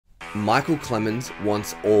Micheal Clemons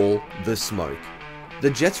wants all the smoke. The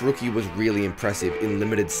Jets rookie was really impressive in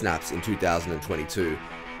limited snaps in 2022.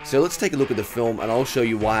 So let's take a look at the film and I'll show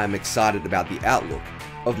you why I'm excited about the outlook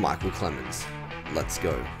of Micheal Clemons. Let's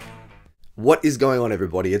go. What is going on,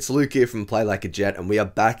 everybody? It's Luke here from Play Like a Jet, and we are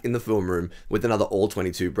back in the film room with another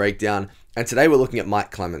All-22 breakdown. And today we're looking at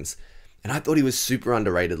Mike Clemons. And I thought he was super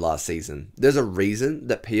underrated last season. There's a reason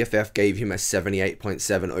that PFF gave him a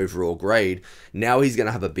 78.7 overall grade. Now he's going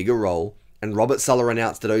to have a bigger role. And Robert Saleh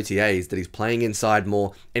announced at OTAs that he's playing inside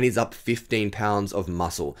more and he's up 15 pounds of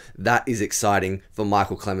muscle. That is exciting for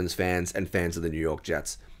Micheal Clemons fans and fans of the New York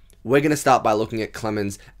Jets. We're going to start by looking at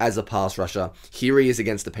Clemons as a pass rusher. Here he is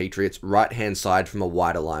against the Patriots, right-hand side from a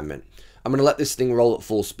wide alignment. I'm going to let this thing roll at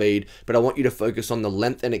full speed, but I want you to focus on the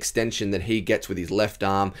length and extension that he gets with his left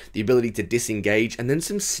arm, the ability to disengage, and then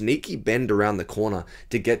some sneaky bend around the corner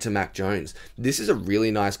to get to Mac Jones. This is a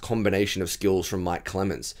really nice combination of skills from Mike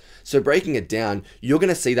Clemons. So breaking it down, you're going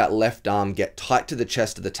to see that left arm get tight to the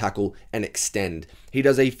chest of the tackle and extend. He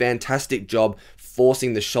does a fantastic job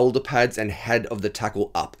forcing the shoulder pads and head of the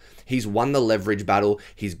tackle up. He's won the leverage battle.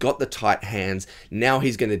 He's got the tight hands. Now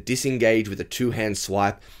he's going to disengage with a two-hand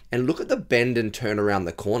swipe. And look at the bend and turn around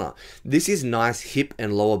the corner. This is nice hip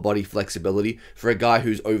and lower body flexibility for a guy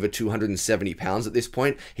who's over 270 pounds at this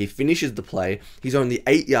point. He finishes the play. He's only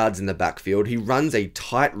 8 yards in the backfield. He runs a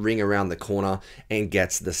tight ring around the corner and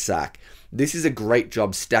gets the sack. This is a great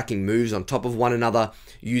job stacking moves on top of one another,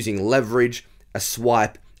 using leverage, a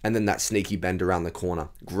swipe, and then that sneaky bend around the corner.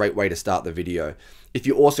 Great way to start the video. If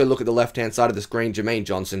you also look at the left-hand side of the screen, Jermaine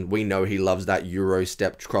Johnson, we know he loves that Euro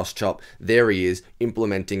step cross chop. There he is,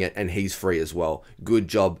 implementing it, and he's free as well. Good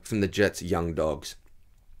job from the Jets' young dogs.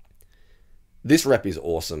 This rep is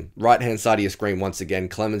awesome. Right-hand side of your screen, once again,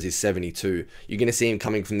 Clemons is 72. You're going to see him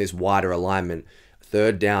coming from this wider alignment.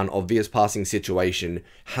 Third down, obvious passing situation.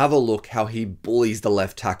 Have a look how he bullies the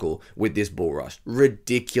left tackle with this bull rush.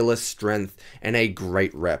 Ridiculous strength and a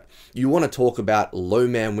great rep. You want to talk about low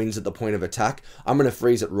man wins at the point of attack? I'm going to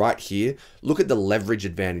freeze it right here. Look at the leverage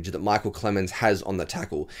advantage that Micheal Clemons has on the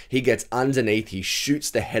tackle. He gets underneath, he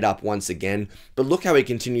shoots the head up once again, but look how he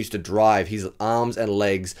continues to drive his arms and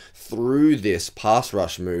legs through this pass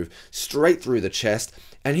rush move, straight through the chest.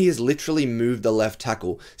 And he has literally moved the left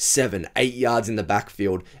tackle 7, 8 yards in the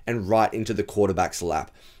backfield and right into the quarterback's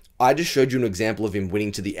lap. I just showed you an example of him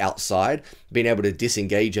winning to the outside, being able to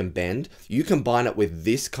disengage and bend. You combine it with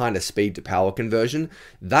this kind of speed to power conversion,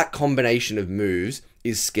 that combination of moves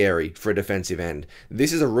is scary for a defensive end.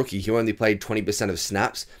 This is a rookie who only played 20% of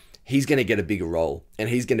snaps. He's going to get a bigger role and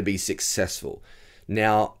he's going to be successful.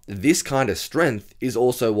 Now, this kind of strength is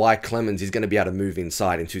also why Clemons is going to be able to move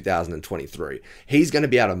inside in 2023. He's going to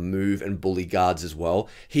be able to move and bully guards as well.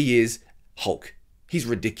 He is Hulk. He's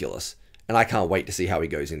ridiculous. And I can't wait to see how he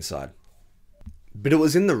goes inside. But it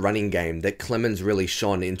was in the running game that Clemons really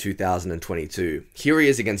shone in 2022. Here he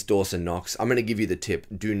is against Dawson Knox. I'm going to give you the tip.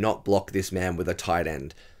 Do not block this man with a tight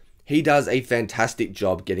end. He does a fantastic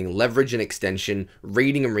job getting leverage and extension,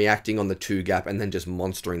 reading and reacting on the 2 gap, and then just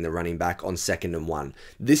monstering the running back on 2nd and 1.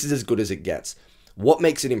 This is as good as it gets. What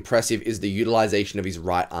makes it impressive is the utilization of his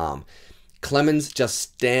right arm. Clemons just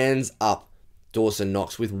stands up Dawson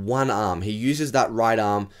Knox with one arm. He uses that right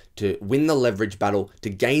arm to win the leverage battle, to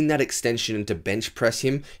gain that extension and to bench press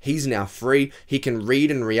him. He's now free. He can read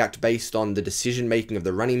and react based on the decision making of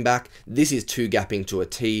the running back. This is 2-gapping to a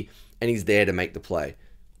T, and he's there to make the play.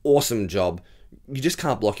 Awesome job. You just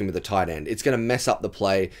can't block him with a tight end. It's going to mess up the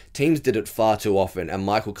play. Teams did it far too often, and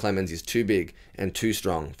Micheal Clemons is too big and too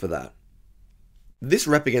strong for that. This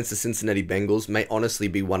rep against the Cincinnati Bengals may honestly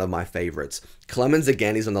be one of my favorites. Clemons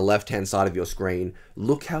again is on the left-hand side of your screen.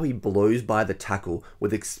 Look how he blows by the tackle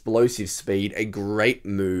with explosive speed, a great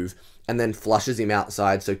move, and then flushes him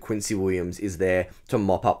outside so Quincy Williams is there to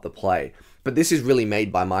mop up the play. But this is really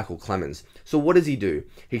made by Micheal Clemons. So what does he do?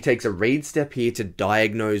 He takes a read step here to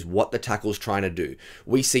diagnose what the tackle's trying to do.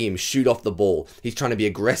 We see him shoot off the ball. He's trying to be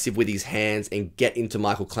aggressive with his hands and get into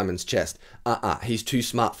Micheal Clemons' chest. He's too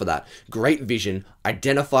smart for that. Great vision.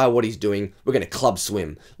 Identify what he's doing. We're going to club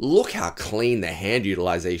swim. Look how clean the hand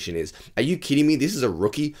utilization is. Are you kidding me? This is a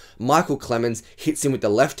rookie. Micheal Clemons hits him with the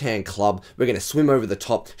left-hand club. We're going to swim over the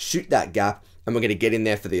top, shoot that gap, and we're going to get in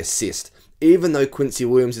there for the assist. Even though Quincy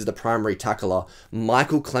Williams is the primary tackler,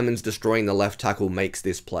 Micheal Clemons destroying the left tackle makes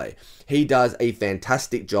this play. He does a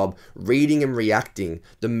fantastic job reading and reacting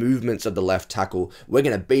the movements of the left tackle. We're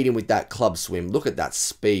going to beat him with that club swim. Look at that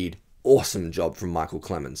speed. Awesome job from Micheal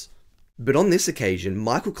Clemons. But on this occasion,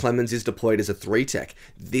 Micheal Clemons is deployed as a 3-tech.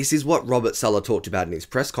 This is what Robert Saleh talked about in his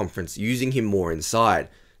press conference, using him more inside.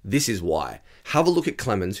 This is why. Have a look at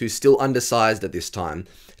Clemons, who's still undersized at this time,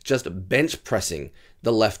 just bench pressing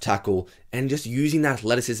the left tackle and just using that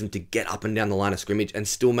athleticism to get up and down the line of scrimmage and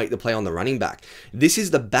still make the play on the running back. This is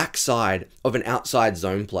the backside of an outside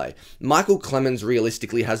zone play. Micheal Clemons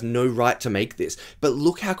realistically has no right to make this, but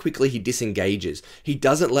look how quickly he disengages. He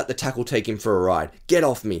doesn't let the tackle take him for a ride. Get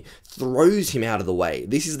off me. Throws him out of the way.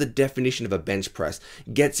 This is the definition of a bench press.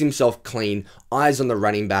 Gets himself clean, eyes on the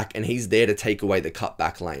running back, and he's there to take away the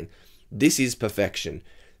cutback lane. This is perfection.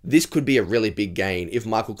 This could be a really big gain if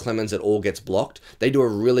Micheal Clemons at all gets blocked. They do a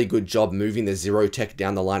really good job moving the zero tech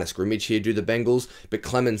down the line of scrimmage here, do the Bengals, but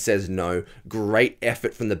Clemons says no. Great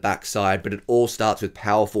effort from the backside, but it all starts with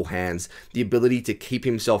powerful hands, the ability to keep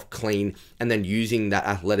himself clean, and then using that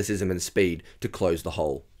athleticism and speed to close the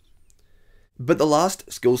hole. But the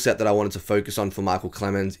last skill set that I wanted to focus on for Micheal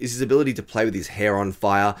Clemons is his ability to play with his hair on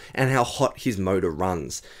fire and how hot his motor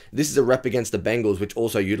runs. This is a rep against the Bengals, which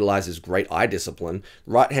also utilizes great eye discipline.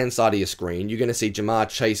 Right hand side of your screen, you're going to see Jamar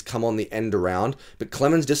Chase come on the end around, but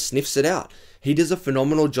Clemons just sniffs it out. He does a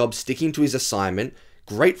phenomenal job sticking to his assignment,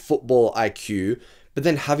 great football IQ, but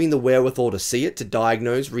then having the wherewithal to see it, to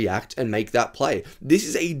diagnose, react, and make that play. This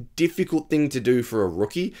is a difficult thing to do for a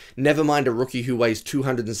rookie, never mind a rookie who weighs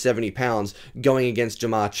 270 pounds going against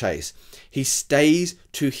Jamar Chase. He stays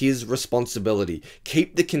to his responsibility.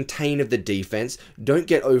 Keep the contain of the defense, don't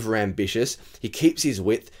get overambitious. He keeps his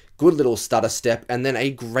width, good little stutter step, and then a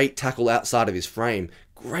great tackle outside of his frame.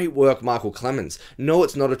 Great work, Micheal Clemons. No,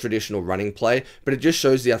 it's not a traditional running play, but it just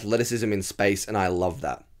shows the athleticism in space, and I love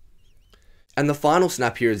that. And the final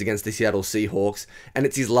snap here is against the Seattle Seahawks, and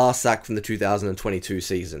it's his last sack from the 2022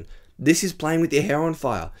 season. This is playing with your hair on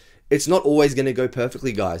fire. It's not always going to go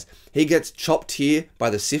perfectly, guys. He gets chopped here by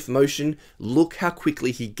the sift motion. Look how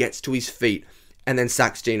quickly he gets to his feet and then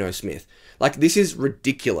sacks Geno Smith. Like, this is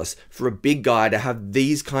ridiculous for a big guy to have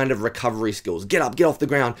these kind of recovery skills. Get up, get off the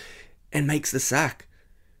ground, and makes the sack.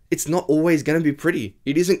 It's not always going to be pretty.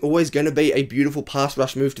 It isn't always going to be a beautiful pass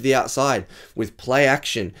rush move to the outside with play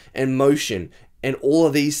action and motion and all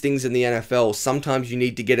of these things in the NFL. Sometimes you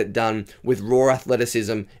need to get it done with raw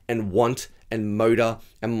athleticism and want and motor,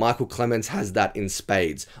 and Micheal Clemons has that in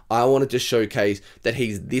spades. I wanted to showcase that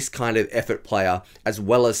he's this kind of effort player, as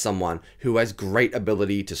well as someone who has great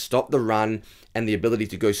ability to stop the run and the ability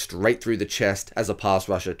to go straight through the chest as a pass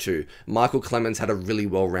rusher too. Micheal Clemons had a really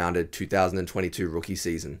well-rounded 2022 rookie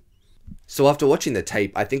season. So after watching the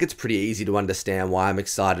tape, I think it's pretty easy to understand why I'm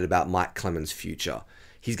excited about Mike Clemons' future.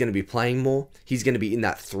 He's going to be playing more. He's going to be in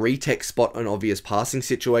that 3-tech spot on obvious passing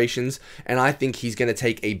situations. And I think he's going to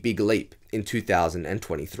take a big leap in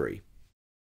 2023.